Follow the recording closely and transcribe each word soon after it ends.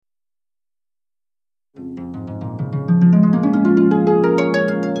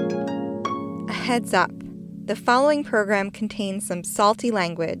A heads up, the following program contains some salty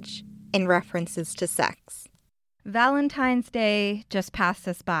language and references to sex. Valentine's Day just passed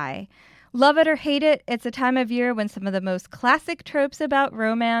us by. Love it or hate it, it's a time of year when some of the most classic tropes about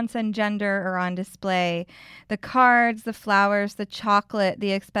romance and gender are on display. The cards, the flowers, the chocolate,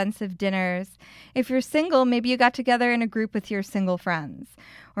 the expensive dinners. If you're single, maybe you got together in a group with your single friends.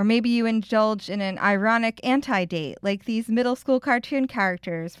 Or maybe you indulged in an ironic anti-date, like these middle school cartoon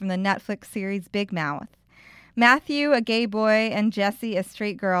characters from the Netflix series Big Mouth. Matthew, a gay boy, and Jessie, a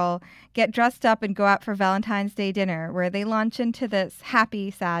straight girl, get dressed up and go out for Valentine's Day dinner, where they launch into this happy,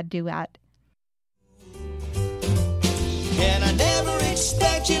 sad duet. And I never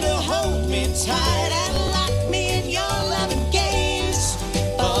expect you to hold me tight and lock me in your loving gaze.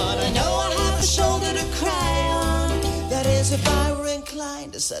 But I know I have a shoulder to cry on. That is, if I were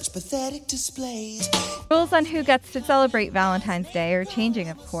inclined to such pathetic displays. Rules on who gets to celebrate Valentine's Day are changing,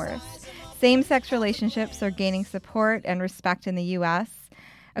 of course. Same-sex relationships are gaining support and respect in the U.S.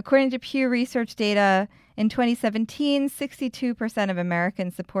 According to Pew Research data, in 2017, 62% of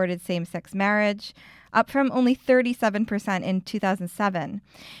Americans supported same-sex marriage, up from only 37% in 2007.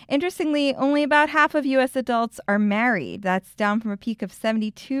 Interestingly, only about half of U.S. adults are married. That's down from a peak of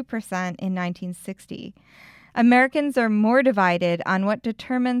 72% in 1960. Americans are more divided on what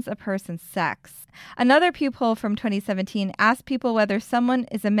determines a person's sex. Another Pew poll from 2017 asked people whether someone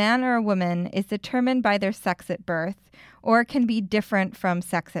is a man or a woman is determined by their sex at birth or can be different from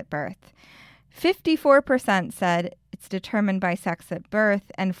sex at birth. 54% said it's determined by sex at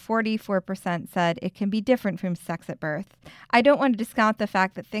birth, and 44% said it can be different from sex at birth. I don't want to discount the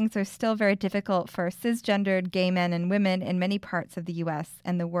fact that things are still very difficult for cisgendered gay men and women in many parts of the U.S.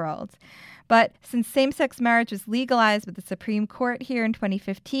 and the world. But since same-sex marriage was legalized with the Supreme Court here in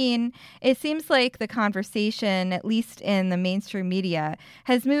 2015, it seems like the conversation, at least in the mainstream media,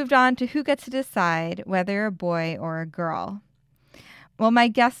 has moved on to who gets to decide whether you're a boy or a girl. Well, my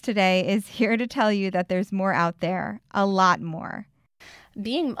guest today is here to tell you that there's more out there, a lot more.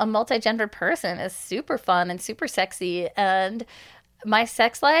 Being a multi-gendered person is super fun and super sexy, and my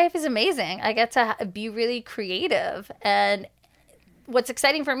sex life is amazing. I get to be really creative, and what's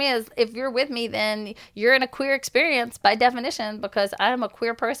exciting for me is if you're with me, then you're in a queer experience by definition, because I am a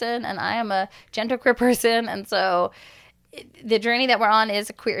queer person and I am a genderqueer person, and so the journey that we're on is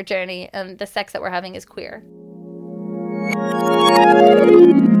a queer journey, and the sex that we're having is queer.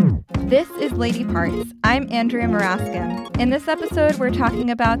 This is Lady Parts. I'm Andrea Maraskin. In this episode, we're talking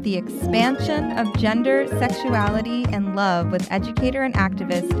about the expansion of gender, sexuality, and love with educator and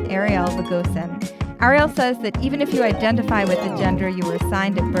activist Arielle Vogosin. Arielle says that even if you identify with the gender you were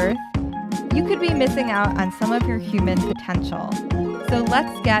assigned at birth, you could be missing out on some of your human potential. So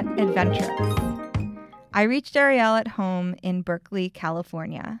let's get adventurous. I reached Arielle at home in Berkeley,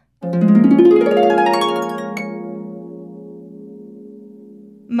 California.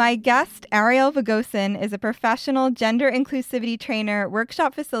 My guest, Arielle Vogosin, is a professional gender inclusivity trainer,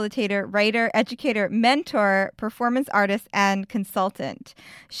 workshop facilitator, writer, educator, mentor, performance artist, and consultant.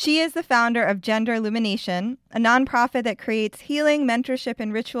 She is the founder of Gender Illumination, a nonprofit that creates healing, mentorship,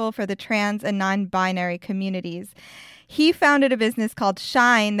 and ritual for the trans and non-binary communities. He founded a business called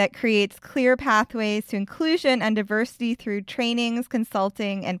Shine that creates clear pathways to inclusion and diversity through trainings,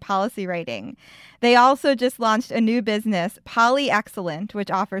 consulting, and policy writing. They also just launched a new business, Poly Excellent,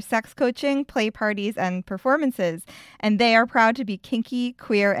 which offers sex coaching, play parties, and performances. And they are proud to be kinky,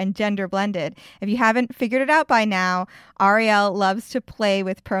 queer, and gender blended. If you haven't figured it out by now, Arielle loves to play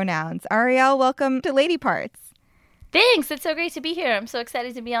with pronouns. Arielle, welcome to Lady Parts. Thanks. It's so great to be here. I'm so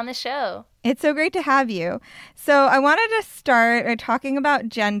excited to be on the show. It's so great to have you. So I wanted to start talking about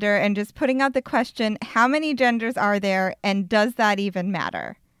gender and just putting out the question, how many genders are there, and does that even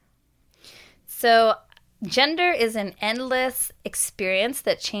matter? So gender is an endless experience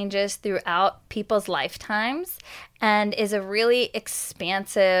that changes throughout people's lifetimes and is a really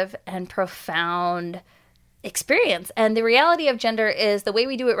expansive and profound experience. And the reality of gender is the way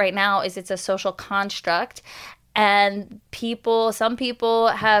we do it right now is it's a social construct. And some people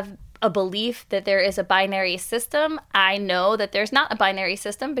have a belief that there is a binary system. I know that there's not a binary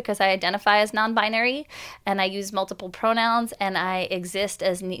system because I identify as non-binary and I use multiple pronouns and I exist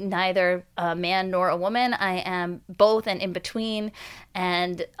as neither a man nor a woman. I am both and in between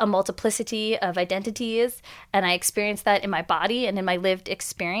and a multiplicity of identities, and I experience that in my body and in my lived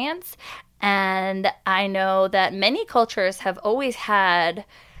experience. And I know that many cultures have always had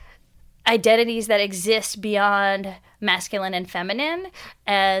identities that exist beyond masculine and feminine.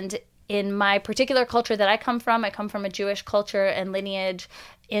 And in my particular culture that I come from a Jewish culture and lineage.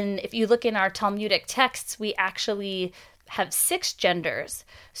 if you look in our Talmudic texts, we actually have 6 genders.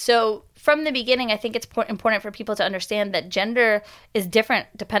 So from the beginning, I think it's important for people to understand that gender is different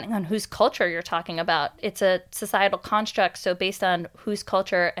depending on whose culture you're talking about. It's a societal construct, so based on whose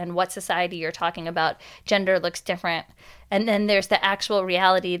culture and what society you're talking about, gender looks different. And then there's the actual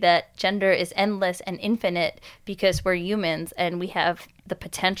reality that gender is endless and infinite because we're humans and we have the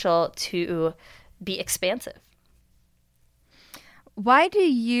potential to be expansive. Why do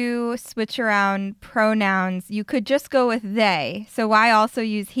you switch around pronouns? You could just go with they. So why also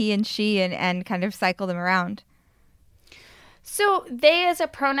use he and she and kind of cycle them around? So they is a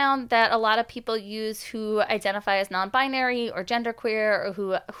pronoun that a lot of people use who identify as non-binary or genderqueer,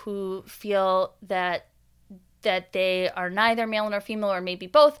 or who feel that they are neither male nor female, or maybe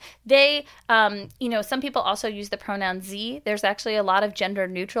both. They, some people also use the pronoun Z. There's actually a lot of gender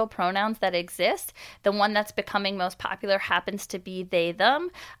neutral pronouns that exist. The one that's becoming most popular happens to be they,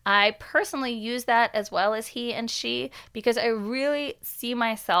 them. I personally use that as well as he and she because I really see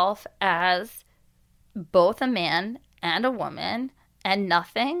myself as both a man and a woman and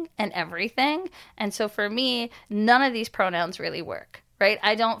nothing and everything. And so for me, none of these pronouns really work. Right?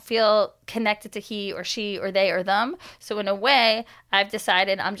 I don't feel connected to he or she or they or them. So in a way, I've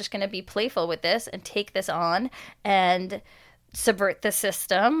decided I'm just going to be playful with this and take this on and subvert the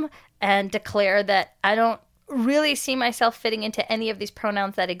system and declare that I don't really see myself fitting into any of these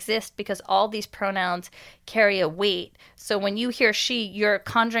pronouns that exist because all these pronouns carry a weight. So when you hear she, you're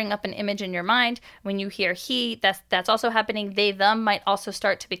conjuring up an image in your mind. When you hear he, that's also happening. They, them might also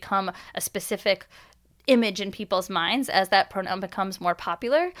start to become a specific image in people's minds as that pronoun becomes more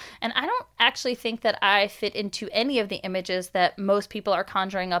popular. And I don't actually think that I fit into any of the images that most people are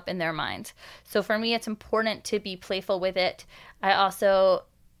conjuring up in their minds. So for me, it's important to be playful with it. I also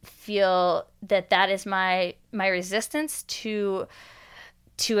feel that is my resistance to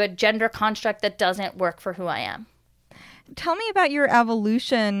a gender construct that doesn't work for who I am. Tell me about your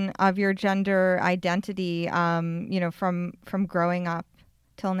evolution of your gender identity, from growing up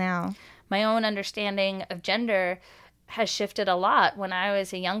till now. My own understanding of gender has shifted a lot. When I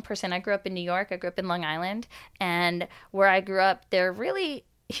was a young person, I grew up in New York. I grew up in Long Island. And where I grew up, there really,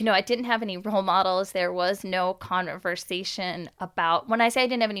 I didn't have any role models. There was no conversation about, when I say I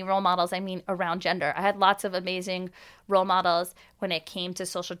didn't have any role models, I mean around gender. I had lots of amazing role models when it came to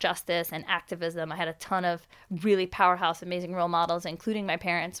social justice and activism. I had a ton of really powerhouse, amazing role models, including my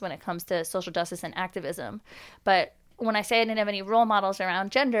parents when it comes to social justice and activism. But when I say I didn't have any role models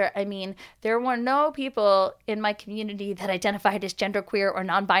around gender, I mean there were no people in my community that identified as genderqueer or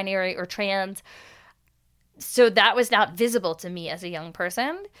non-binary or trans. So that was not visible to me as a young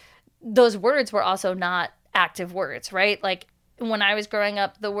person. Those words were also not active words, right? Like when I was growing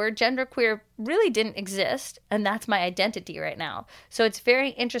up, the word genderqueer really didn't exist, and that's my identity right now. So it's very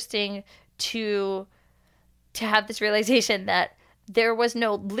interesting to have this realization that there was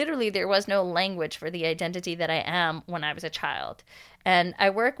no language for the identity that I am when I was a child. And I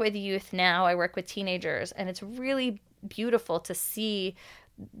work with youth now, I work with teenagers, and it's really beautiful to see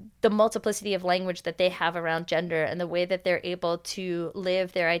the multiplicity of language that they have around gender and the way that they're able to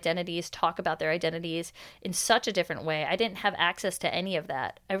live their identities, talk about their identities in such a different way. I didn't have access to any of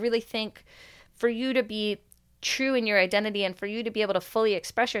that. I really think for you to be true in your identity and for you to be able to fully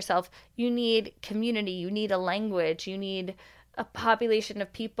express yourself, you need community, you need a language, you need a population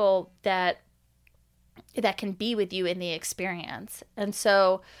of people that can be with you in the experience. And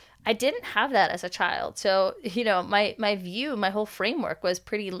so I didn't have that as a child. So, my view, my whole framework was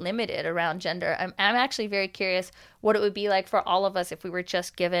pretty limited around gender. I'm actually very curious what it would be like for all of us if we were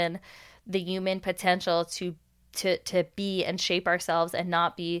just given the human potential to be and shape ourselves and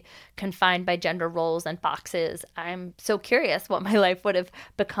not be confined by gender roles and boxes. I'm so curious what my life would have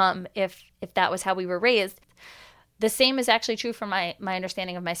become if that was how we were raised. The same is actually true for my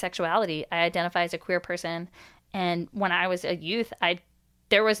understanding of my sexuality. I identify as a queer person, and when I was a youth, I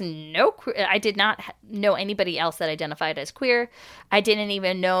did not know anybody else that identified as queer. I didn't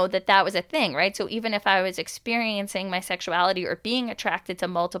even know that was a thing, right? So even if I was experiencing my sexuality or being attracted to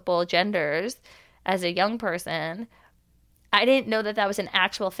multiple genders as a young person, I didn't know that was an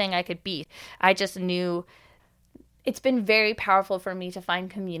actual thing I could be. I just knew. It's been very powerful for me to find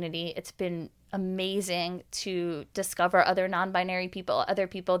community. It's been amazing to discover other non-binary people, other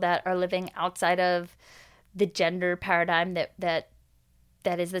people that are living outside of the gender paradigm that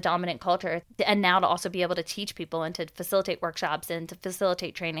is the dominant culture. And now to also be able to teach people and to facilitate workshops and to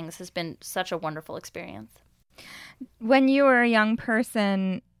facilitate trainings has been such a wonderful experience. When you were a young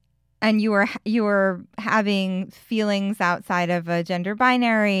person and you were having feelings outside of a gender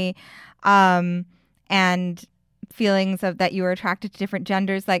binary, and feelings of that you were attracted to different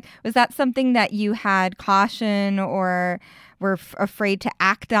genders, like, was that something that you had caution or were afraid to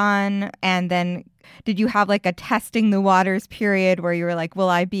act on? And then did you have like a testing the waters period where you were like, will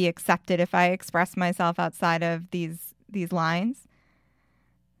I be accepted if I express myself outside of these lines?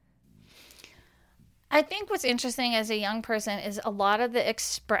 I think what's interesting as a young person is a lot of the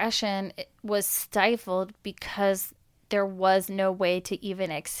expression was stifled because there was no way to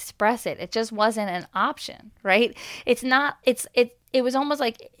even express it. It just wasn't an option, right? It was almost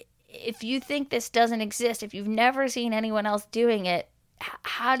like, if you think this doesn't exist, if you've never seen anyone else doing it,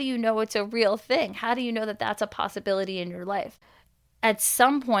 how do you know it's a real thing? How do you know that that's a possibility in your life? At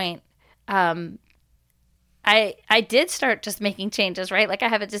some point, I did start just making changes, right? Like I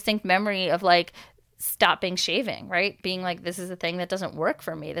have a distinct memory of like stopping shaving, right? Being like, this is a thing that doesn't work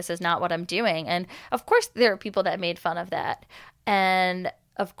for me. This is not what I'm doing. And of course, there are people that made fun of that. And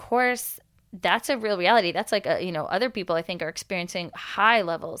of course, that's a real reality. That's like, other people I think are experiencing high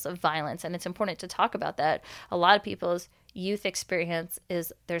levels of violence. And it's important to talk about that. A lot of people's youth experience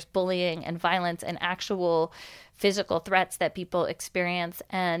is there's bullying and violence and actual physical threats that people experience.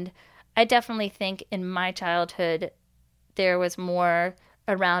 And I definitely think in my childhood, there was more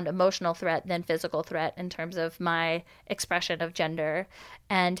around emotional threat than physical threat in terms of my expression of gender.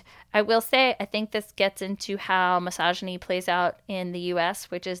 And I will say, I think this gets into how misogyny plays out in the US,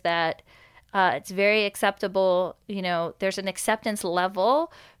 which is that it's very acceptable. There's an acceptance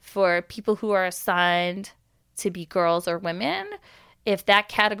level for people who are assigned to be girls or women. If that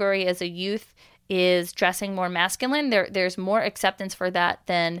category as a youth is dressing more masculine, there's more acceptance for that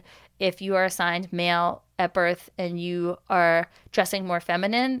than if you are assigned male at birth and you are dressing more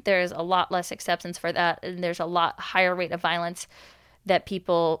feminine. There's a lot less acceptance for that, and there's a lot higher rate of violence that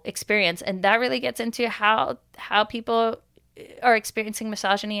people experience. And that really gets into how people are experiencing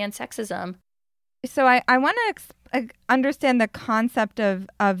misogyny and sexism. So I want to understand the concept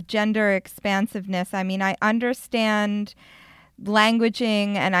of gender expansiveness. I mean, I understand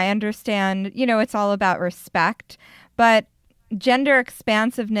languaging and I understand, it's all about respect, but gender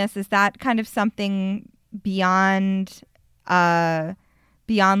expansiveness, is that kind of something beyond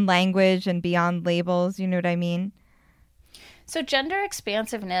language and beyond labels? You know what I mean? So gender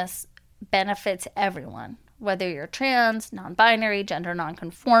expansiveness benefits everyone, whether you're trans, non-binary, gender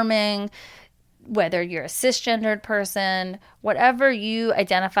non-conforming, whether you're a cisgendered person, whatever you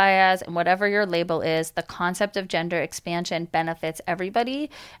identify as and whatever your label is, the concept of gender expansion benefits everybody.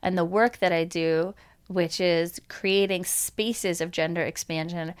 And the work that I do, which is creating spaces of gender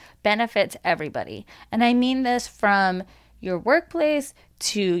expansion, benefits everybody. And I mean this from your workplace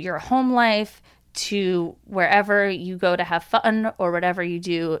to your home life to wherever you go to have fun or whatever you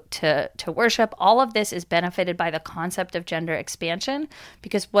do to worship. All of this is benefited by the concept of gender expansion,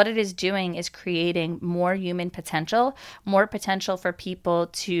 because what it is doing is creating more human potential, more potential for people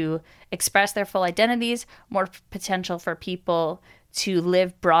to express their full identities, more potential for people to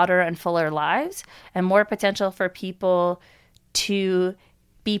live broader and fuller lives, and more potential for people to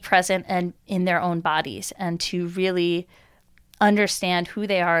be present and in their own bodies and to really understand who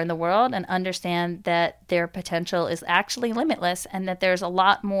they are in the world and understand that their potential is actually limitless and that there's a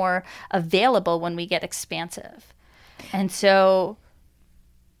lot more available when we get expansive. And so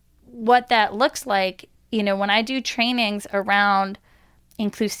what that looks like, when I do trainings around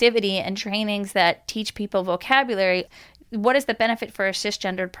inclusivity and trainings that teach people vocabulary, what is the benefit for a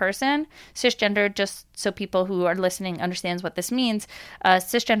cisgendered person? Cisgendered, just so people who are listening understands what this means, a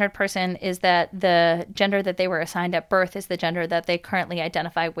cisgendered person is that the gender that they were assigned at birth is the gender that they currently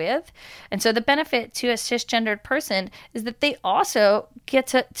identify with. And so the benefit to a cisgendered person is that they also get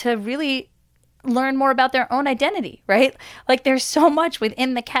to really learn more about their own identity, right? Like there's so much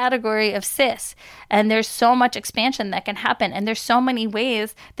within the category of cis, and there's so much expansion that can happen. And there's so many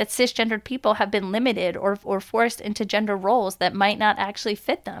ways that cisgendered people have been limited or forced into gender roles that might not actually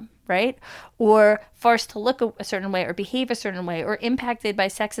fit them, right? Or forced to look a certain way or behave a certain way or impacted by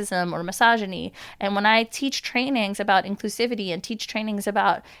sexism or misogyny. And when I teach trainings about inclusivity and teach trainings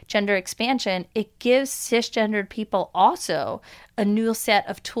about gender expansion, it gives cisgendered people also a new set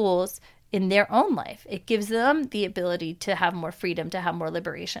of tools in their own life. It gives them the ability to have more freedom, to have more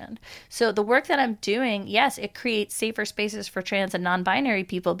liberation. So the work that I'm doing, yes, it creates safer spaces for trans and non-binary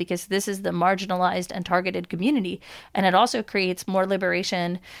people because this is the marginalized and targeted community. And it also creates more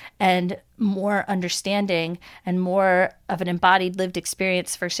liberation and more understanding and more of an embodied lived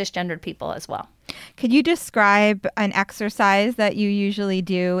experience for cisgendered people as well. Could you describe an exercise that you usually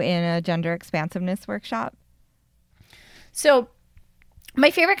do in a gender expansiveness workshop? So my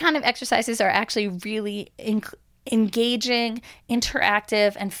favorite kind of exercises are actually really engaging,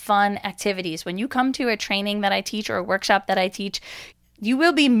 interactive, and fun activities. When you come to a training that I teach or a workshop that I teach, you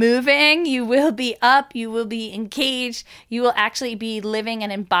will be moving, you will be up, you will be engaged, you will actually be living an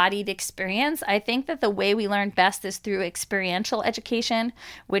embodied experience. I think that the way we learn best is through experiential education,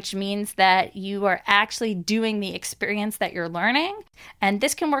 which means that you are actually doing the experience that you're learning. And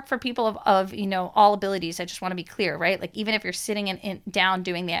this can work for people of all abilities. I just want to be clear, right? Like even if you're sitting down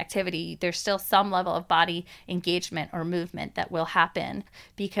doing the activity, there's still some level of body engagement or movement that will happen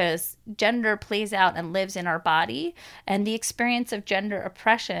because gender plays out and lives in our body. And the experience of gender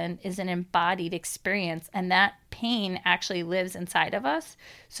oppression is an embodied experience, and that pain actually lives inside of us.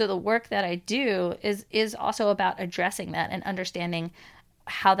 So the work that I do is also about addressing that and understanding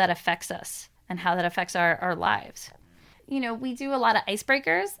how that affects us and how that affects our lives. We do a lot of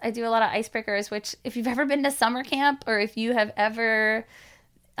icebreakers. I do a lot of icebreakers, which if you've ever been to summer camp or if you have ever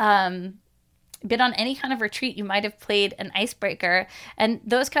been on any kind of retreat, you might have played an icebreaker. And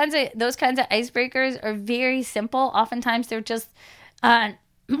those kinds of icebreakers are very simple. Oftentimes they're just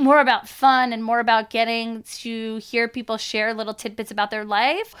more about fun and more about getting to hear people share little tidbits about their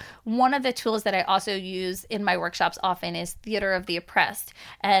life. One of the tools that I also use in my workshops often is theater of the oppressed.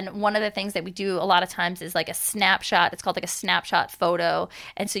 And one of the things that we do a lot of times is like a snapshot. It's called like a snapshot photo.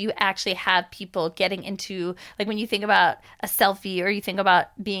 And so you actually have people getting into, like when you think about a selfie or you think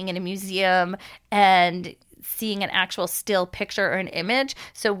about being in a museum and seeing an actual still picture or an image.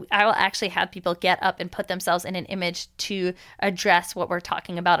 So I will actually have people get up and put themselves in an image to address what we're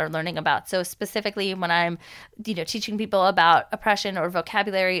talking about or learning about. So specifically when I'm, teaching people about oppression or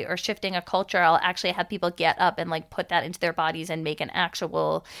vocabulary or shifting a culture, I'll actually have people get up and like put that into their bodies and make an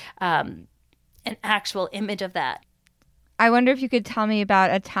actual image of that. I wonder if you could tell me about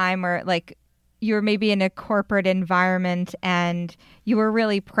a time where like you were maybe in a corporate environment and you were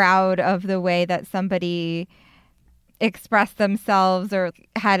really proud of the way that somebody expressed themselves or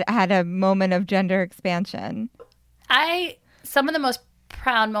had a moment of gender expansion. Some of the most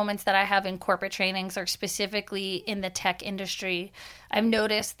proud moments that I have in corporate trainings are specifically in the tech industry. I've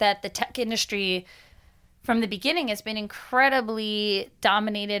noticed that the tech industry from the beginning has been incredibly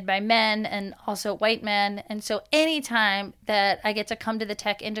dominated by men and also white men. And so anytime that I get to come to the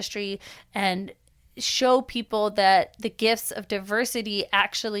tech industry and show people that the gifts of diversity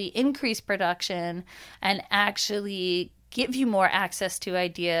actually increase production and actually give you more access to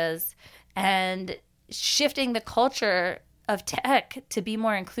ideas and shifting the culture of tech to be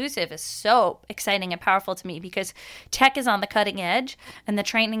more inclusive is so exciting and powerful to me because tech is on the cutting edge and the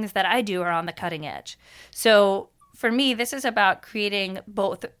trainings that I do are on the cutting edge. So for me, this is about creating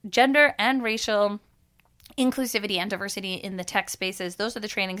both gender and racial inclusivity and diversity in the tech spaces. Those are the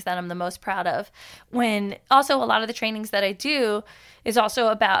trainings that I'm the most proud of. When also a lot of the trainings that I do is also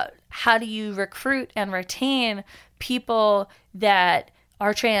about how do you recruit and retain people that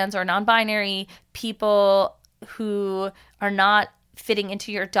are trans or non-binary, people who are not fitting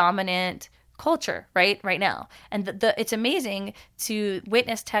into your dominant culture right now. And it's amazing to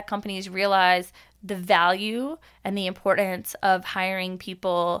witness tech companies realize the value and the importance of hiring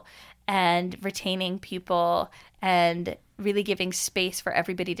people and retaining people and really giving space for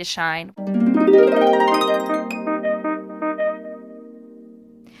everybody to shine.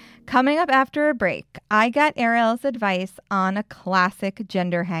 Coming up after a break, I got Ariel's advice on a classic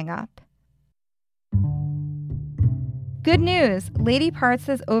gender hang-up. Good news! Lady Parts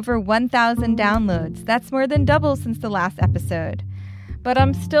has over 1,000 downloads. That's more than double since the last episode. But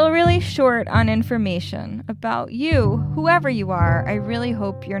I'm still really short on information about you, whoever you are. I really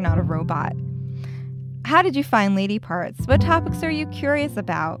hope you're not a robot. How did you find Lady Parts? What topics are you curious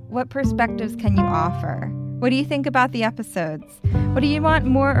about? What perspectives can you offer? What do you think about the episodes? What do you want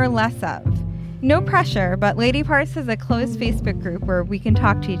more or less of? No pressure, but Lady Parts has a closed Facebook group where we can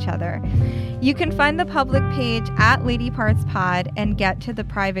talk to each other. You can find the public page at Lady Parts Pod and get to the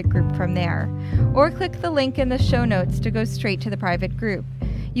private group from there. Or click the link in the show notes to go straight to the private group.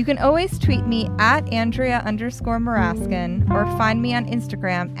 You can always tweet me at Andrea_Maraskin or find me on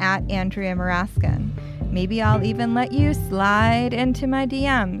Instagram at Andrea Maraskin. Maybe I'll even let you slide into my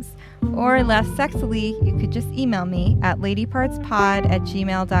DMs. Or less sexily, you could just email me at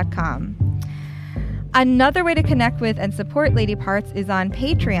ladypartspod@gmail.com. Another way to connect with and support Lady Parts is on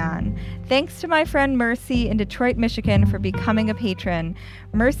Patreon. Thanks to my friend Mercy in Detroit, Michigan for becoming a patron.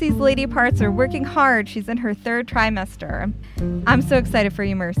 Mercy's Lady Parts are working hard. She's in her 3rd trimester. I'm so excited for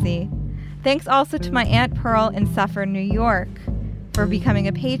you, Mercy. Thanks also to my Aunt Pearl in Suffolk, New York for becoming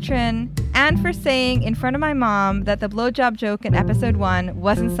a patron and for saying in front of my mom that the blowjob joke in episode 1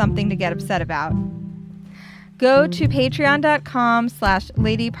 wasn't something to get upset about. Go to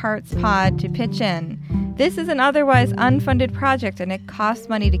patreon.com/ladypartspod to pitch in. This is an otherwise unfunded project, and it costs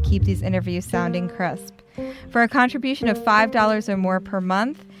money to keep these interviews sounding crisp. For a contribution of $5 or more per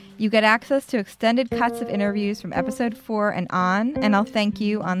month, you get access to extended cuts of interviews from episode 4 and on, and I'll thank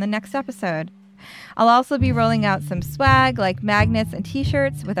you on the next episode. I'll also be rolling out some swag like magnets and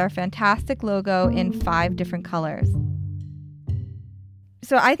t-shirts with our fantastic logo in 5 different colors.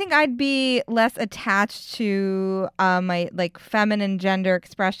 So I think I'd be less attached to my like feminine gender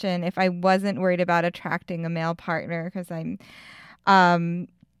expression if I wasn't worried about attracting a male partner, because I'm,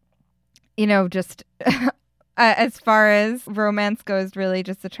 just as far as romance goes, really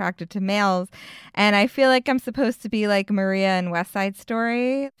just attracted to males. And I feel like I'm supposed to be like Maria in West Side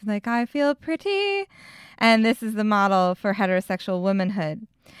Story, like I feel pretty. And this is the model for heterosexual womanhood.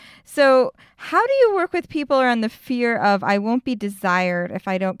 So how do you work with people around the fear of I won't be desired if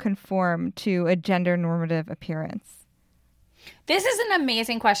I don't conform to a gender normative appearance? This is an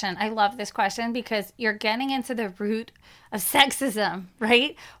amazing question. I love this question because you're getting into the root of sexism,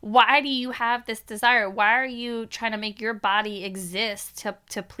 right? Why do you have this desire? Why are you trying to make your body exist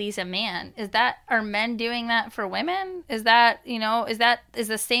to please a man? Are men doing that for women? Is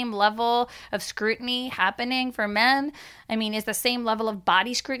the same level of scrutiny happening for men? I mean, is the same level of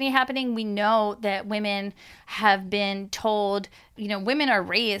body scrutiny happening? We know that women have been told, women are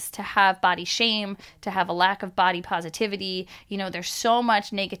raised to have body shame, to have a lack of body positivity. There's so much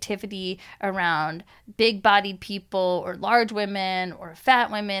negativity around big-bodied people or large women or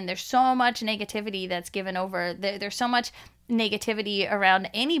fat women. There's so much negativity that's given over. There's so much negativity around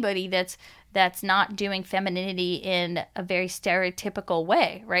anybody that's not doing femininity in a very stereotypical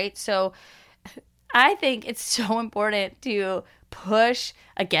way, right? So I think it's so important to push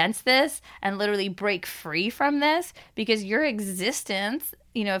against this and literally break free from this, because your existence,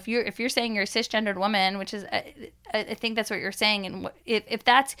 if you're saying you're a cisgendered woman, which is, I think that's what you're saying, and if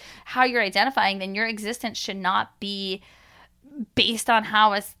that's how you're identifying, then your existence should not be based on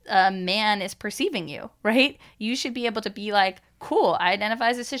how a man is perceiving you, right? You should be able to be like, cool, I identify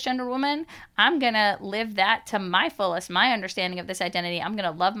as a cisgender woman. I'm going to live that to my fullest, my understanding of this identity. I'm going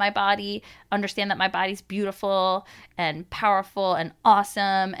to love my body, understand that my body's beautiful and powerful and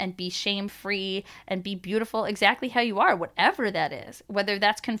awesome, and be shame-free and be beautiful exactly how you are, whatever that is. Whether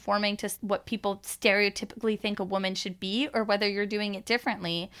that's conforming to what people stereotypically think a woman should be, or whether you're doing it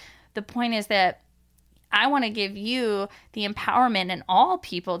differently. The point is that I want to give you the empowerment, and all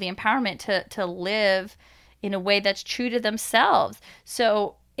people the empowerment to live in a way that's true to themselves.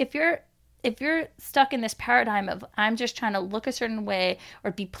 So if you're stuck in this paradigm of I'm just trying to look a certain way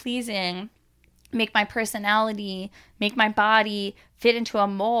or be pleasing, make my personality, make my body fit into a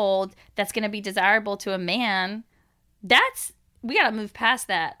mold that's going to be desirable to a man, we got to move past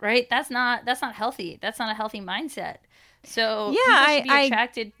that, right? That's not healthy. That's not a healthy mindset. So yeah, people should be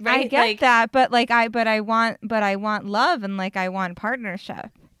attracted, right? I get that, but I want love, and I want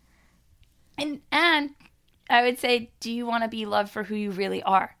partnership. And I would say, do you want to be loved for who you really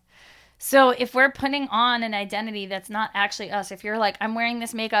are? So if we're putting on an identity that's not actually us, if you're like, I'm wearing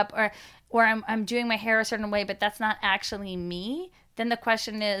this makeup or I'm doing my hair a certain way, but that's not actually me, then the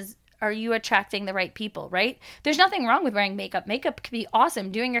question is, are you attracting the right people, right? There's nothing wrong with wearing makeup. Makeup could be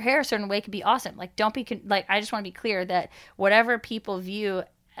awesome. Doing your hair a certain way could be awesome. I just want to be clear that whatever people view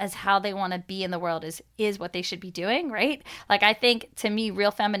as how they want to be in the world is what they should be doing, right? I think, to me,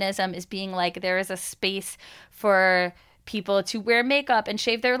 real feminism is being like, there is a space for people to wear makeup and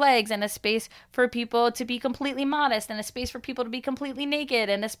shave their legs, and a space for people to be completely modest, and a space for people to be completely naked,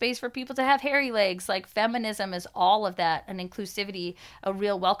 and a space for people to have hairy legs. Feminism is all of that, and inclusivity, a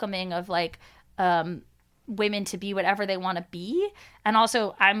real welcoming of women to be whatever they want to be. And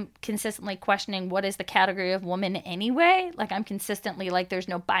also, I'm consistently questioning what is the category of woman anyway. I'm consistently there's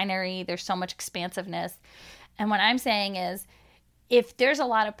no binary, there's so much expansiveness. And what I'm saying is, if there's a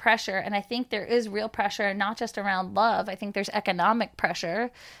lot of pressure, and I think there is real pressure, not just around love, I think there's economic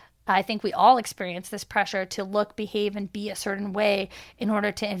pressure. I think we all experience this pressure to look, behave, and be a certain way in order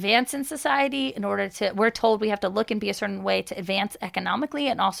to advance in society, we're told we have to look and be a certain way to advance economically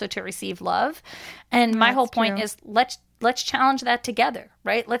and also to receive love. And my whole point is, let's challenge that together,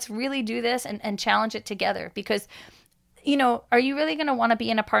 right? Let's really do this and challenge it together, because, are you really going to want to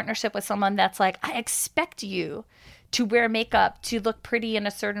be in a partnership with someone that's like, I expect you to wear makeup, to look pretty in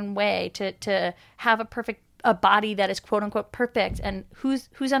a certain way, to have a body that is quote unquote perfect, and whose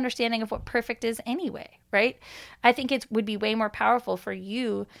understanding of what perfect is anyway, right? I think it would be way more powerful for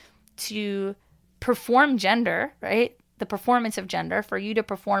you to perform gender, right? The performance of gender, for you to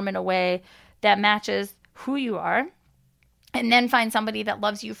perform in a way that matches who you are, and then find somebody that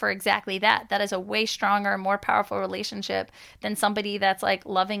loves you for exactly that. That is a way stronger, more powerful relationship than somebody that's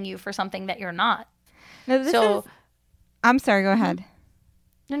loving you for something that you're not. No, I'm sorry, go ahead.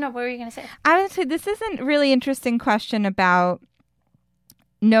 No, what were you going to say? I would say this is a really interesting question about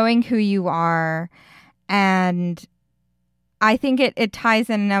knowing who you are. And I think it ties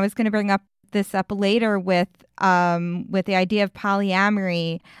in, and I was going to bring this up later with the idea of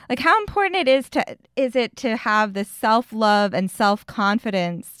polyamory. Like, how important is it to have the self-love and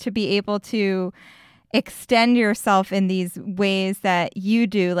self-confidence to be able to extend yourself in these ways that you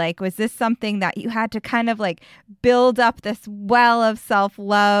do? Like, was this something that you had to kind of like build up this well of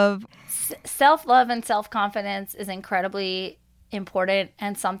self-love? Self-love and self-confidence is incredibly important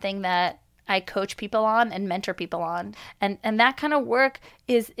and something that I coach people on and mentor people on. And that kind of work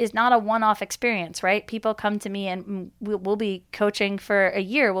is not a one-off experience, right? People come to me and we'll be coaching for a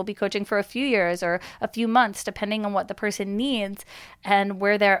year, we'll be coaching for a few years or a few months, depending on what the person needs and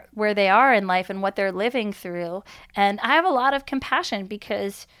where they are in life and what they're living through. And I have a lot of compassion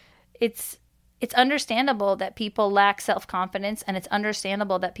because it's understandable that people lack self-confidence, and it's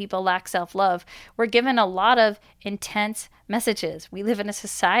understandable that people lack self-love. We're given a lot of intense messages. We live in a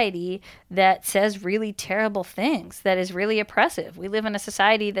society that says really terrible things, that is really oppressive. We live in a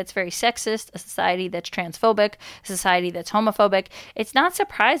society that's very sexist, a society that's transphobic, a society that's homophobic. It's not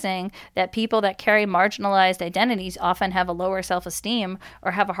surprising that people that carry marginalized identities often have a lower self-esteem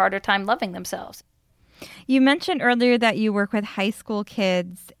or have a harder time loving themselves. You mentioned earlier that you work with high school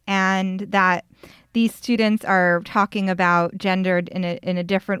kids and that these students are talking about gender in a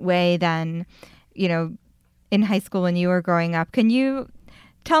different way than, in high school when you were growing up. Can you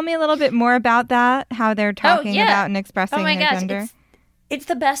tell me a little bit more about that, how they're talking about and expressing their gender? It's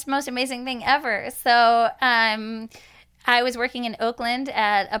the best, most amazing thing ever. So, I was working in Oakland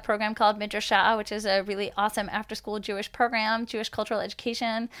at a program called Midrashah, which is a really awesome after-school Jewish program, Jewish cultural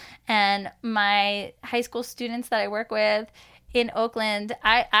education. And my high school students that I work with in Oakland,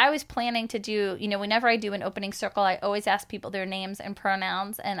 I was planning to do, whenever I do an opening circle, I always ask people their names and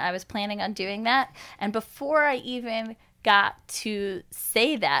pronouns. And I was planning on doing that. And before I even got to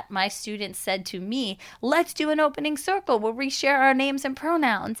say that, my students said to me, let's do an opening circle where we share our names and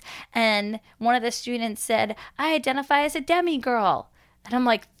pronouns. And one of the students said, I identify as a demigirl. And I'm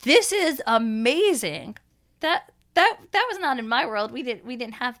like, this is amazing. That was not in my world. We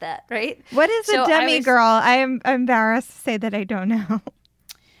didn't have that, right? What is a demigirl? I am embarrassed to say that I don't know.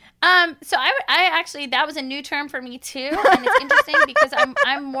 So I actually, that was a new term for me too. And it's interesting because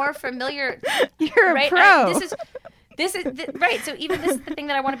I'm more familiar. You're a pro. This is right. So even this is the thing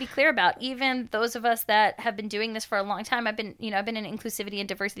that I want to be clear about. Even those of us that have been doing this for a long time, I've been an inclusivity and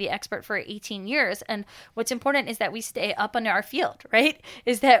diversity expert for 18 years. And what's important is that we stay up on our field, right?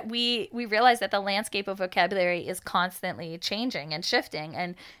 Is that we realize that the landscape of vocabulary is constantly changing and shifting.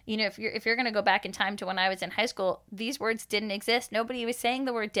 And, if you're going to go back in time to when I was in high school, these words didn't exist. Nobody was saying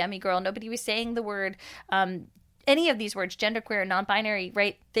the word demigirl. Nobody was saying the word, any of these words, genderqueer, non-binary,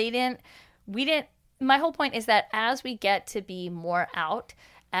 right? We didn't. My whole point is that as we get to be more out,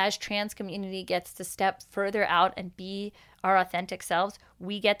 as trans community gets to step further out and be our authentic selves,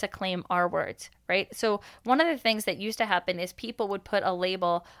 we get to claim our words, right? So one of the things that used to happen is people would put a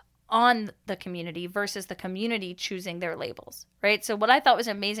label on the community versus the community choosing their labels, right? So what I thought was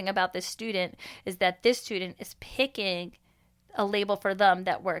amazing about this student is that this student is picking a label for them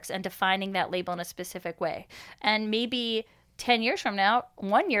that works and defining that label in a specific way. And maybe 10 years from now,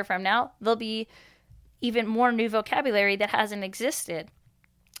 1 year from now, there'll be even more new vocabulary that hasn't existed.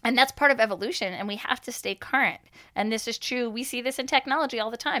 And that's part of evolution, and we have to stay current. And this is true. We see this in technology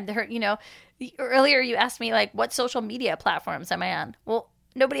all the time. Earlier you asked me, like, what social media platforms am I on? Well,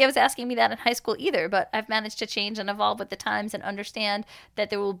 nobody was asking me that in high school either, but I've managed to change and evolve with the times and understand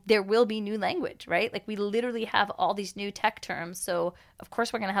that there will be new language, right? Like, we literally have all these new tech terms. So, of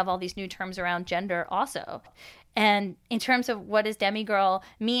course, we're going to have all these new terms around gender also. And in terms of what does demigirl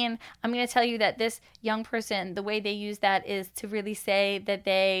mean, I'm going to tell you that this young person, the way they use that is to really say that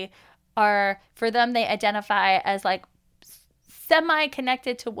they are, for them, they identify as like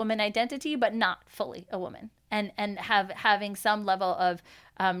semi-connected to woman identity, but not fully a woman, and having some level of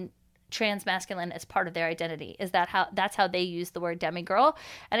transmasculine as part of their identity. That's how they use the word demigirl.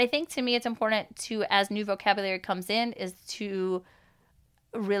 And I think to me it's important to, as new vocabulary comes in, is to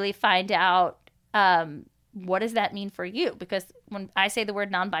really find out what does that mean for you? Because when I say the word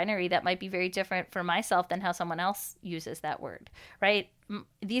non-binary, that might be very different for myself than how someone else uses that word, right?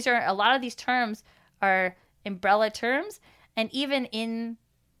 A lot of these terms are umbrella terms, and even in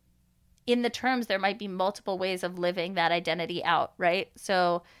the terms, there might be multiple ways of living that identity out, right?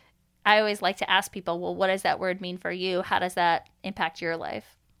 So I always like to ask people, well, what does that word mean for you? How does that impact your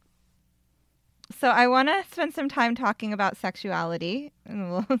life? So I want to spend some time talking about sexuality,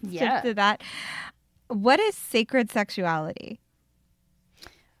 and we'll shift to that. what is sacred sexuality?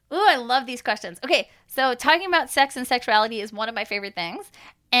 Ooh, I love these questions. Okay, so talking about sex and sexuality is one of my favorite things.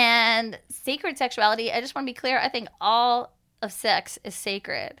 And sacred sexuality, I just want to be clear, I think all of sex is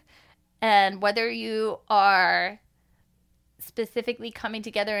sacred. And whether you are specifically coming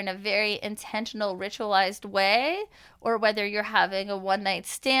together in a very intentional, ritualized way, or whether you're having a one-night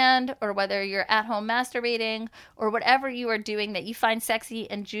stand, or whether you're at home masturbating, or whatever you are doing that you find sexy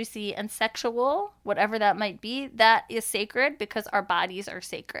and juicy and sexual, whatever that might be, that is sacred because our bodies are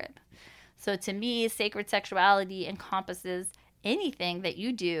sacred. So to me, sacred sexuality encompasses anything that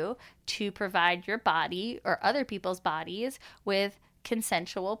you do to provide your body or other people's bodies with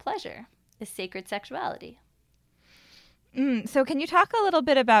consensual pleasure is sacred sexuality. So can you talk a little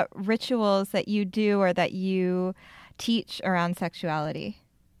bit about rituals that you do or that you teach around sexuality?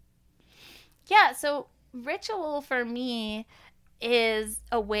 Yeah, so ritual for me is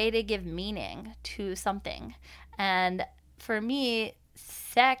a way to give meaning to something. And for me,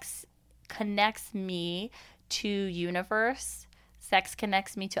 sex connects me to universe. Sex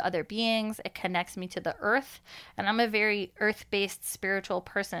connects me to other beings. It connects me to the earth. And I'm a very earth-based spiritual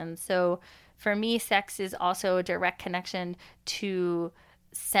person. So for me, sex is also a direct connection to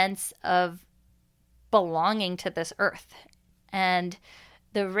sense of belonging to this earth. And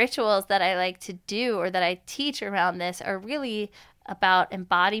the rituals that I like to do or that I teach around this are really about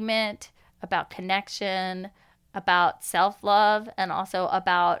embodiment, about connection, about self-love, and also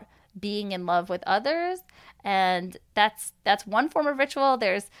about being in love with others. And that's one form of ritual.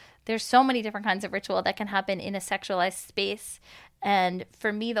 There's so many different kinds of ritual that can happen in a sexualized space. And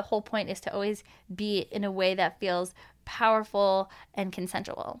for me, the whole point is to always be in a way that feels powerful and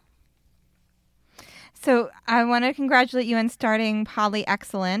consensual. So I want to congratulate you on starting Poly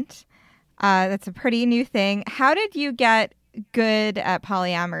Excellent. That's a pretty new thing. How did you get good at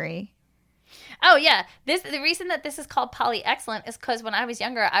polyamory? Oh, yeah. The reason that this is called Poly Excellent is because when I was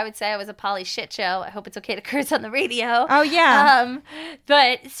younger, I would say I was a poly shit show. I hope it's okay to curse on the radio. Oh, yeah.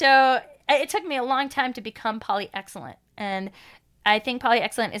 But so it took me a long time to become Poly Excellent. And I think Poly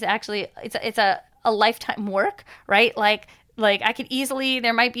Excellent is actually, it's a lifetime work, right? Like I could easily,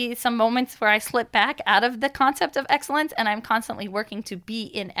 there might be some moments where I slip back out of the concept of excellence, and I'm constantly working to be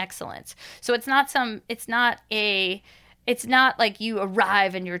in excellence. So it's not like you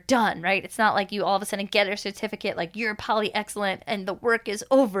arrive and you're done, right? It's not like you all of a sudden get a certificate like you're Poly Excellent and the work is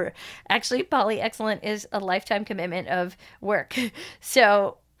over. Actually, Poly Excellent is a lifetime commitment of work.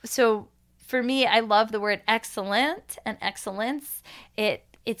 So for me, I love the word excellent and excellence.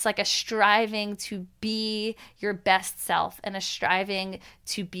 It's like a striving to be your best self and a striving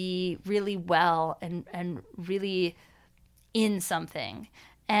to be really well and really in something.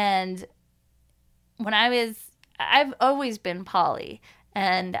 And when I've always been poly,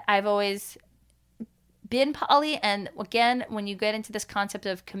 and I've always been poly. And again, when you get into this concept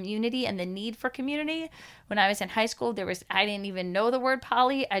of community and the need for community, when I was in high school, I didn't even know the word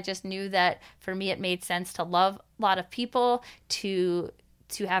poly. I just knew that for me, it made sense to love a lot of people, to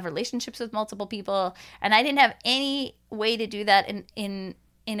have relationships with multiple people. And I didn't have any way to do that in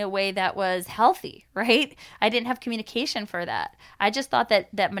a way that was healthy, right? I didn't have communication for that. I just thought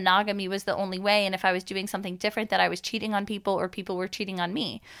that monogamy was the only way. And if I was doing something different, that I was cheating on people or people were cheating on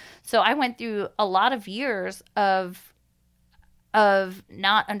me. So I went through a lot of years of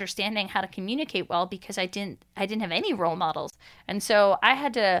not understanding how to communicate well because I didn't have any role models. And so I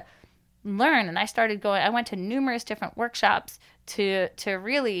had to learn, and I went to numerous different workshops to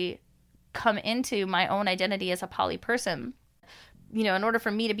really come into my own identity as a poly person. You know, in order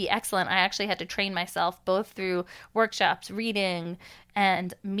for me to be excellent, I actually had to train myself both through workshops, reading,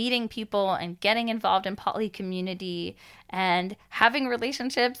 and meeting people and getting involved in poly community and having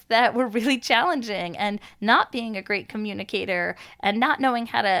relationships that were really challenging and not being a great communicator and not knowing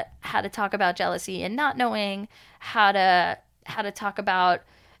how to talk about jealousy and not knowing how to talk about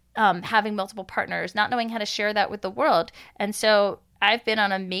having multiple partners, not knowing how to share that with the world. And so I've been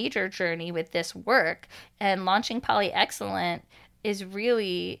on a major journey with this work, and launching Poly Excellent is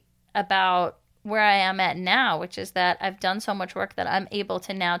really about where I am at now, which is that I've done so much work that I'm able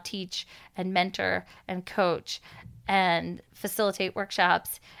to now teach and mentor and coach and facilitate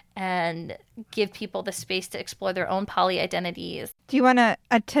workshops and give people the space to explore their own poly identities. Do you want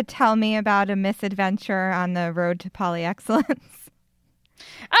to tell me about a misadventure on the road to poly excellence?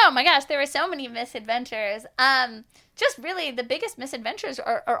 Oh my gosh, there were so many misadventures. Just really the biggest misadventures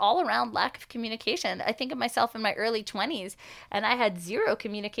are all around lack of communication. I think of myself in my early 20s, and I had zero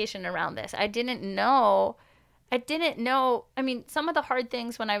communication around this. I didn't know. I mean, some of the hard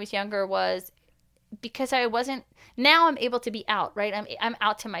things when I was younger was because I wasn't, now I'm able to be out, right? I'm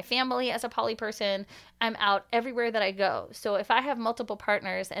out to my family as a poly person. I'm out everywhere that I go. So if I have multiple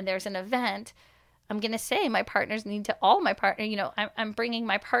partners and there's an event, I'm going to say my partners need to, all my partner, I'm bringing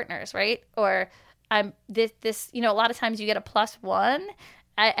my partners, right? Or I'm this, a lot of times you get a +1.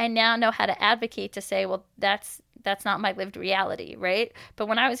 I now know how to advocate to say, well, that's not my lived reality, right? But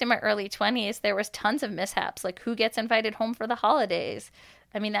when I was in my early 20s, there was tons of mishaps, like who gets invited home for the holidays.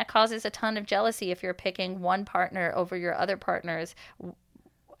 I mean, that causes a ton of jealousy if you're picking one partner over your other partners.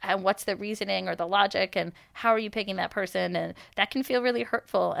 And what's the reasoning or the logic, and how are you picking that person? And that can feel really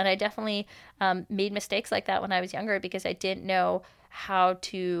hurtful. And I definitely made mistakes like that when I was younger because I didn't know how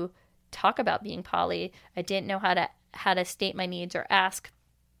to talk about being poly. I didn't know how to state my needs or ask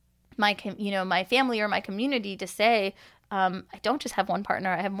my family or my community to say, I don't just have one partner.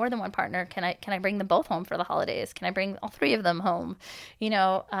 I have more than one partner. Can I bring them both home for the holidays? Can I bring all 3 of them home?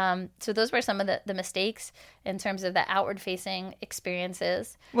 So those were some of the mistakes in terms of the outward facing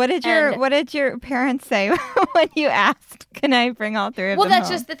experiences. What did your parents say when you asked, can I bring all 3 of them Well, that's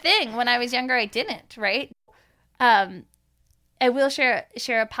home? just the thing. When I was younger, I didn't, right? I will share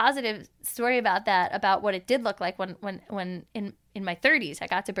a positive story about that, about what it did look like when in my 30s, I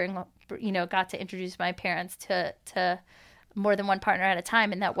got to got to introduce my parents to more than one partner at a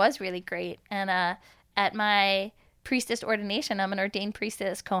time. And that was really great. And at my priestess ordination, I'm an ordained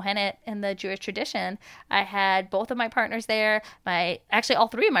priestess, Kohenet in the Jewish tradition. I had both of my partners there. Actually, all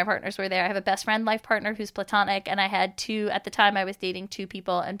 3 of my partners were there. I have a best friend life partner who's platonic. And I had 2, at the time I was dating 2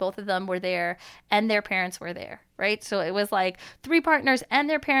 people, and both of them were there and their parents were there, right? So it was like 3 partners and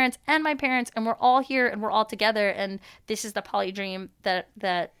their parents and my parents, and we're all here and we're all together. And this is the poly dream that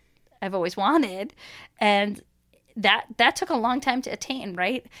I've always wanted. And that took a long time to attain,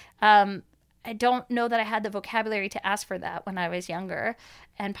 right? I don't know that I had the vocabulary to ask for that when I was younger.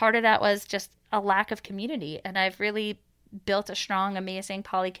 And part of that was just a lack of community. And I've really built a strong, amazing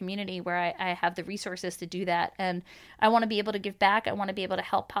poly community where I have the resources to do that. And I want to be able to give back. I want to be able to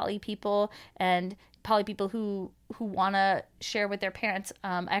help poly people and poly people who want to share with their parents.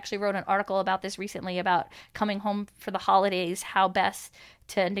 I actually wrote an article about this recently, about coming home for the holidays, how best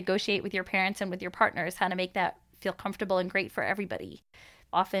to negotiate with your parents and with your partners, how to make that feel comfortable and great for everybody.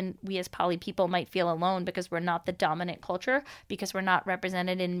 Often we as poly people might feel alone because we're not the dominant culture, because we're not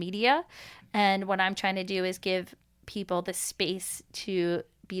represented in media. And what I'm trying to do is give people the space to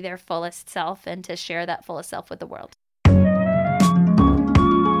be their fullest self and to share that fullest self with the world.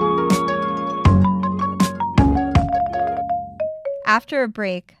 After a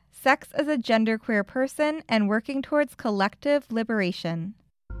break, sex as a genderqueer person and working towards collective liberation.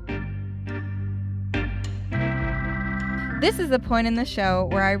 This is the point in the show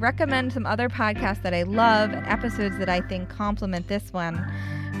where I recommend some other podcasts that I love and episodes that I think complement this one.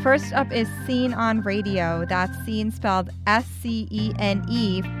 First up is Scene on Radio. That's Scene spelled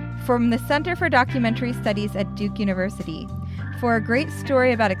SCENE, from the Center for Documentary Studies at Duke University. For a great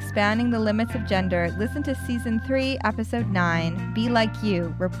story about expanding the limits of gender, listen to Season 3, Episode 9, Be Like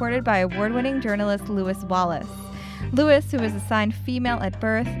You, reported by award-winning journalist Lewis Wallace. Lewis, who was assigned female at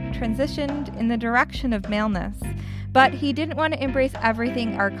birth, transitioned in the direction of maleness. But he didn't want to embrace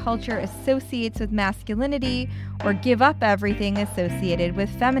everything our culture associates with masculinity or give up everything associated with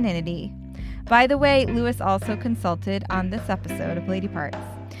femininity. By the way, Lewis also consulted on this episode of Lady Parts.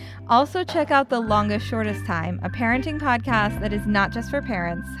 Also check out The Longest Shortest Time, a parenting podcast that is not just for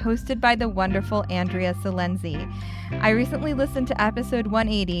parents, hosted by the wonderful Andrea Silenzi. I recently listened to episode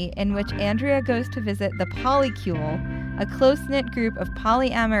 180, in which Andrea goes to visit the Polycule, a close-knit group of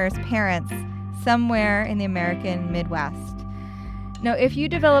polyamorous parents somewhere in the American Midwest. Now, if you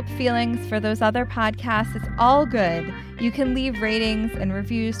develop feelings for those other podcasts, it's all good. You can leave ratings and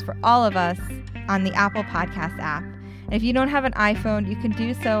reviews for all of us on the Apple Podcast app. And if you don't have an iPhone, you can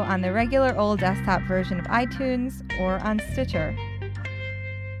do so on the regular old desktop version of iTunes or on Stitcher.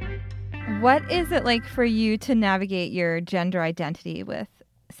 What is it like for you to navigate your gender identity with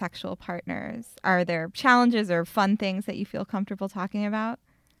sexual partners? Are there challenges or fun things that you feel comfortable talking about?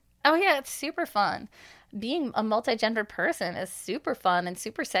 Oh, yeah, it's super fun. Being a multi-gendered person is super fun and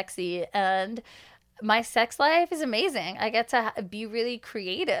super sexy. And my sex life is amazing. I get to be really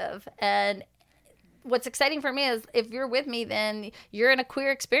creative. And what's exciting for me is if you're with me, then you're in a queer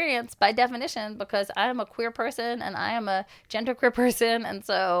experience by definition, because I am a queer person and I am a genderqueer person. And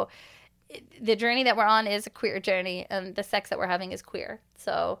so the journey that we're on is a queer journey, and the sex that we're having is queer.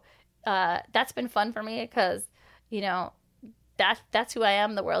 So that's been fun for me because, that's who I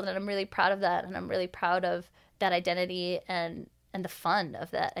am in the world, and I'm really proud of that, and I'm really proud of that identity and the fun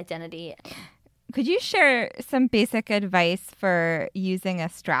of that identity. Could you share some basic advice for using a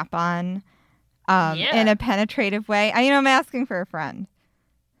strap-on in a penetrative way. I'm asking for a friend.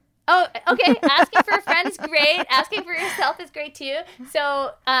 Oh, okay. Asking for a friend is great. Asking for yourself is great too.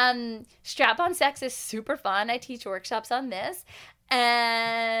 So, strap-on sex is super fun. I teach workshops on this.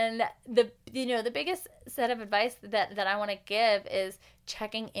 And the biggest set of advice that I want to give is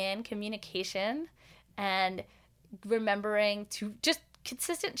checking in, communication, and remembering to just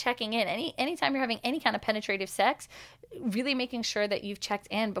consistent checking in. Anytime you're having any kind of penetrative sex, really making sure that you've checked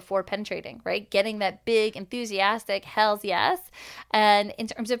in before penetrating, right? Getting that big, enthusiastic hells yes. And in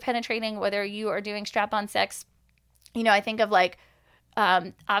terms of penetrating, whether you are doing strap-on sex, I think of like,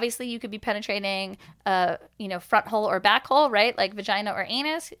 obviously you could be penetrating, front hole or back hole, right? Like vagina or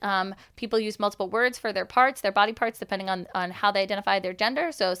anus. People use multiple words for their parts, their body parts, depending on how they identify their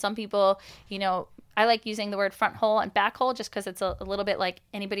gender. So some people, I like using the word front hole and back hole just because it's a little bit like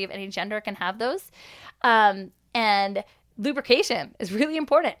anybody of any gender can have those. And lubrication is really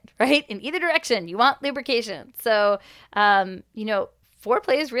important, right? In either direction, you want lubrication. So,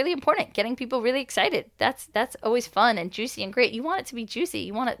 foreplay is really important. Getting people really excited. That's always fun and juicy and great. You want it to be juicy.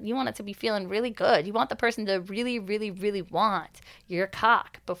 You want it to be feeling really good. You want the person to really, really, really want your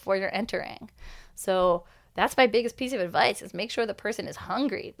cock before you're entering. So that's my biggest piece of advice: is make sure the person is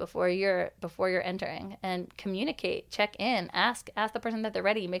hungry before you're entering, and communicate, check in, ask the person that they're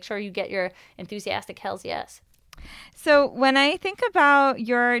ready. Make sure you get your enthusiastic hells yes. So when I think about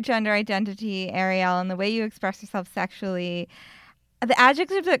your gender identity, Ariel, and the way you express yourself sexually, the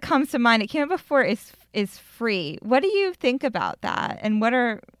adjective that comes to mind, it came up before, is free. What do you think about that? And what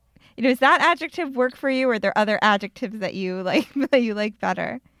are, does that adjective work for you, or are there other adjectives that you like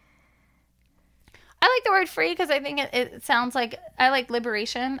better? I like the word free because I think it sounds like, I like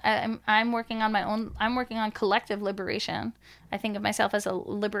liberation. I'm working on my own. I'm working on collective liberation. I think of myself as a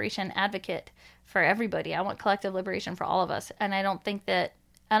liberation advocate for everybody. I want collective liberation for all of us. And I don't think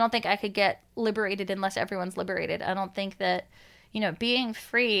I could get liberated unless everyone's liberated. I don't think that, being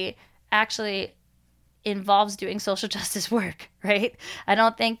free actually involves doing social justice work, right? I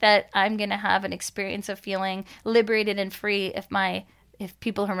don't think that I'm going to have an experience of feeling liberated and free if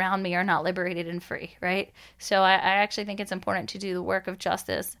people around me are not liberated and free, right? So I actually think it's important to do the work of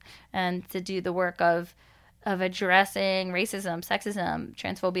justice and to do the work of addressing racism, sexism,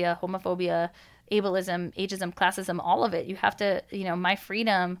 transphobia, homophobia, ableism, ageism, classism, all of it. You have to, my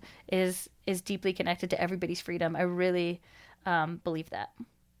freedom is deeply connected to everybody's freedom. I really believe that.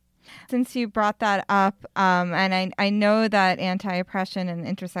 Since you brought that up, and I know that anti-oppression and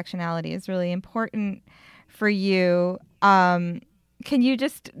intersectionality is really important for you, can you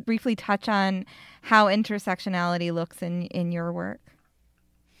just briefly touch on how intersectionality looks in your work?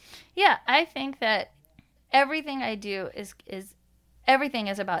 Yeah, I think that everything I do is everything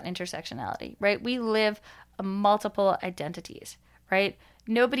is about intersectionality, right? We live multiple identities, right?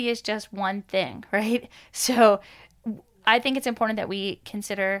 Nobody is just one thing, right? So I think it's important that we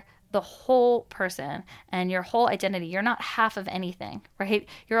consider the whole person and your whole identity. You're not half of anything, right?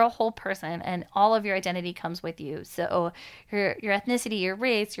 You're a whole person, and all of your identity comes with you. So your ethnicity, your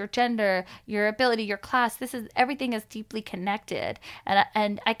race, your gender, your ability, your class, everything is deeply connected.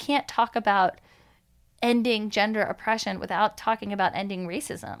 And I can't talk about ending gender oppression without talking about ending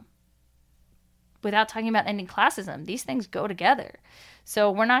racism, without talking about ending classism. These things go together.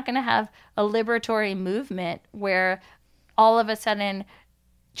 So we're not going to have a liberatory movement where all of a sudden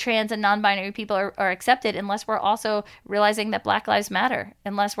trans and non-binary people are accepted unless we're also realizing that Black Lives Matter,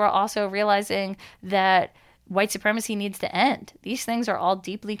 unless we're also realizing that white supremacy needs to end. These things are all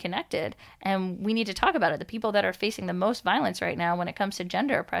deeply connected, and we need to talk about it. The people that are facing the most violence right now when it comes to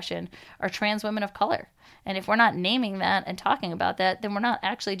gender oppression are trans women of color. And if we're not naming that and talking about that, then we're not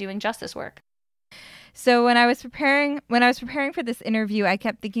actually doing justice work. So when I was preparing for this interview, I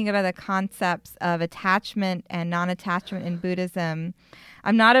kept thinking about the concepts of attachment and non-attachment in Buddhism.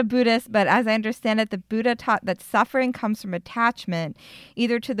 I'm not a Buddhist, but as I understand it, the Buddha taught that suffering comes from attachment,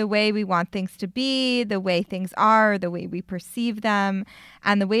 either to the way we want things to be, the way things are, the way we perceive them.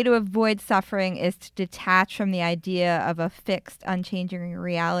 And the way to avoid suffering is to detach from the idea of a fixed, unchanging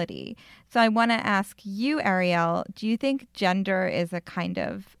reality. So I want to ask you, Ariel, do you think gender is a kind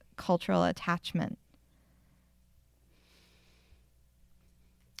of cultural attachment?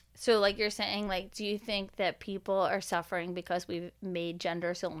 So like you're saying, like, do you think that people are suffering because we've made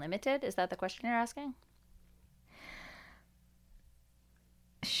gender so limited? Is that the question you're asking?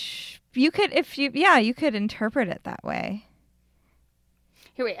 You could interpret it that way.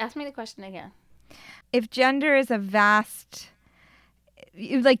 Here, wait, ask me the question again. If gender is a vast,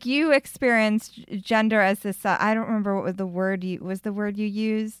 like you experienced gender as this, I don't remember what was the word you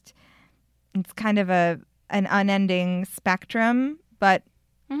used. It's kind of an unending spectrum, but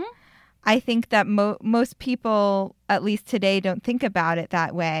I think that most people, at least today, don't think about it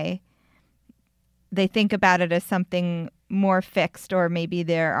that way. They think about it as something more fixed, or maybe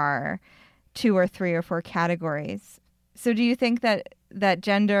there are 2 or 3 or 4 categories. So do you think that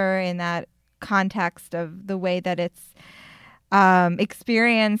gender in that context of the way that it's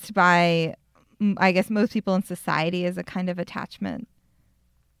experienced by, I guess, most people in society is a kind of attachment?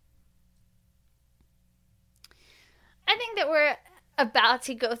 I think that we're about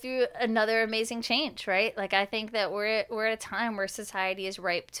to go through another amazing change, right? Like, I think that we're at a time where society is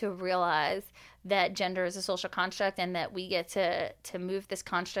ripe to realize that gender is a social construct, and that we get to move this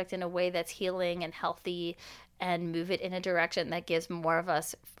construct in a way that's healing and healthy, and move it in a direction that gives more of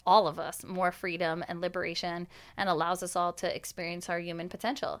us, all of us, more freedom and liberation, and allows us all to experience our human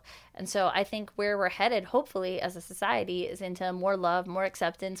potential. And so I think where we're headed, hopefully, as a society, is into more love, more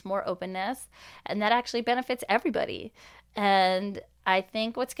acceptance, more openness, and that actually benefits everybody. And I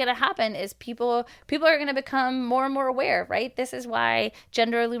think what's going to happen is people are going to become more and more aware, right? This is why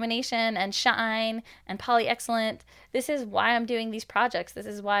Gender Illumination and Shine and Poly Excellent, this is why I'm doing these projects. This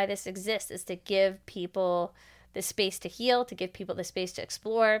is why this exists, is to give people the space to heal, to give people the space to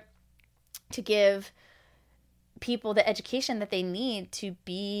explore, to give people the education that they need to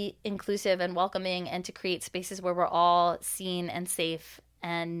be inclusive and welcoming, and to create spaces where we're all seen and safe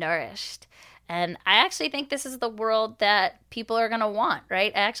and nourished. And I actually think this is the world that people are going to want,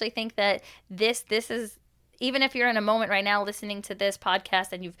 right? I actually think that this is, even if you're in a moment right now listening to this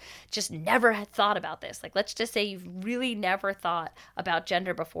podcast and you've just never had thought about this, like, let's just say you've really never thought about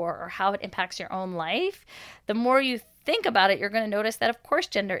gender before, or how it impacts your own life, the more you think about it, you're going to notice that, of course,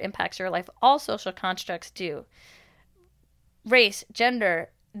 gender impacts your life. All social constructs do. Race, gender,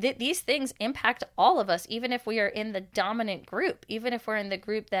 these things impact all of us, even if we are in the dominant group, even if we're in the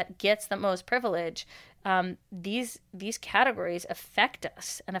group that gets the most privilege. These categories affect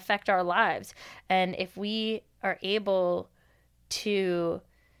us and affect our lives. And if we are able to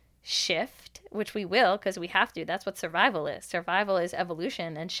shift, which we will, because we have to, that's what survival is. Survival is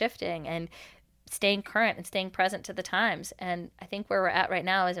evolution and shifting and staying current and staying present to the times. And I think where we're at right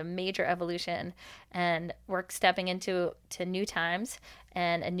now is a major evolution, and we're stepping into new times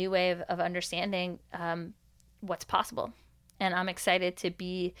and a new way of understanding what's possible. And I'm excited to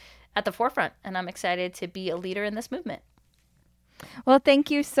be at the forefront, and I'm excited to be a leader in this movement. Well,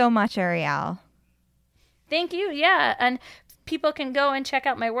 thank you so much, Arielle. Thank you. Yeah. And people can go and check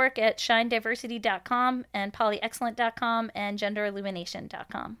out my work at shinediversity.com and polyexcellent.com and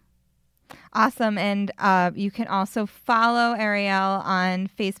genderillumination.com. Awesome. And you can also follow Arielle on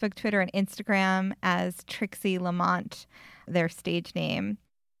Facebook, Twitter, and Instagram as Trixie Lamont, their stage name.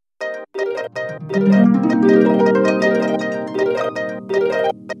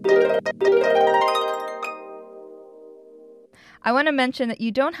 I want to mention that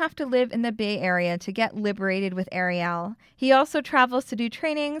you don't have to live in the Bay Area to get liberated with Arielle. He also travels to do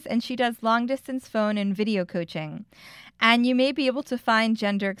trainings, and she does long-distance phone and video coaching. And you may be able to find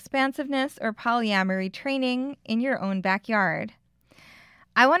gender expansiveness or polyamory training in your own backyard.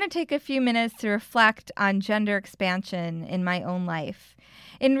 I want to take a few minutes to reflect on gender expansion in my own life.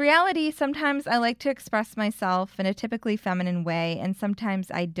 In reality, sometimes I like to express myself in a typically feminine way, and sometimes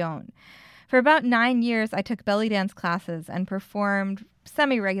I don't. For about 9 years, I took belly dance classes and performed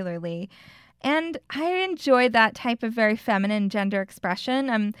semi-regularly. And I enjoyed that type of very feminine gender expression.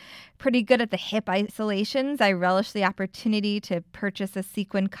 I'm pretty good at the hip isolations. I relish the opportunity to purchase a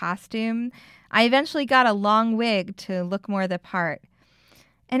sequin costume. I eventually got a long wig to look more the part.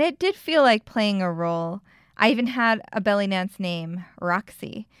 And it did feel like playing a role. I even had a belly dance name,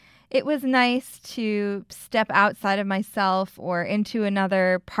 Roxy. It was nice to step outside of myself or into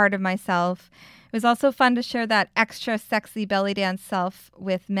another part of myself. It was also fun to share that extra sexy belly dance self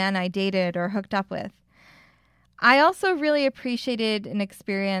with men I dated or hooked up with. I also really appreciated an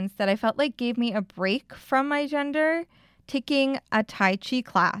experience that I felt like gave me a break from my gender, taking a Tai Chi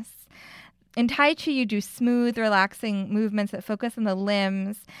class. In Tai Chi, you do smooth, relaxing movements that focus on the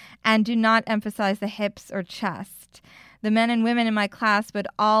limbs and do not emphasize the hips or chest. The men and women in my class would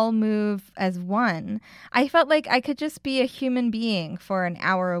all move as one. I felt like I could just be a human being for an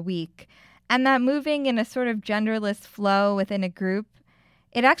hour a week. And that moving in a sort of genderless flow within a group,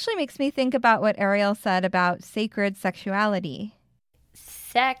 it actually makes me think about what Arielle said about sacred sexuality.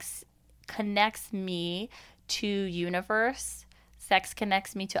 Sex connects me to universe. Sex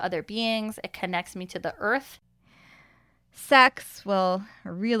connects me to other beings. It connects me to the earth. Sex, well,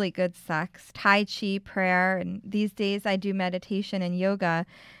 really good sex, Tai Chi, prayer, and these days I do meditation and yoga.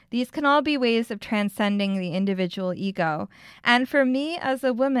 These can all be ways of transcending the individual ego. And for me as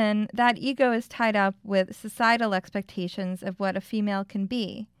a woman, that ego is tied up with societal expectations of what a female can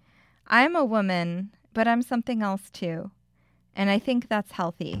be. I'm a woman, but I'm something else too. And I think that's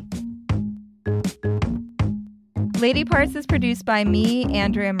healthy. Lady Parts is produced by me,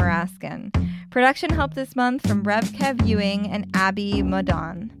 Andrea Maraskin. Production help this month from Rev Kev Ewing and Abby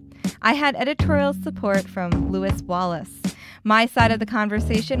Modon. I had editorial support from Lewis Wallace. My side of the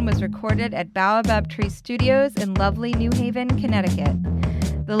conversation was recorded at Baobab Tree Studios in lovely New Haven, Connecticut.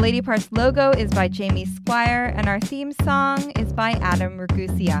 The Lady Parts logo is by Jamie Squire, and our theme song is by Adam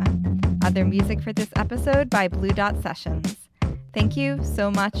Ragusia. Other music for this episode by Blue Dot Sessions. Thank you so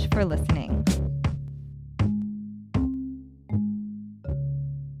much for listening.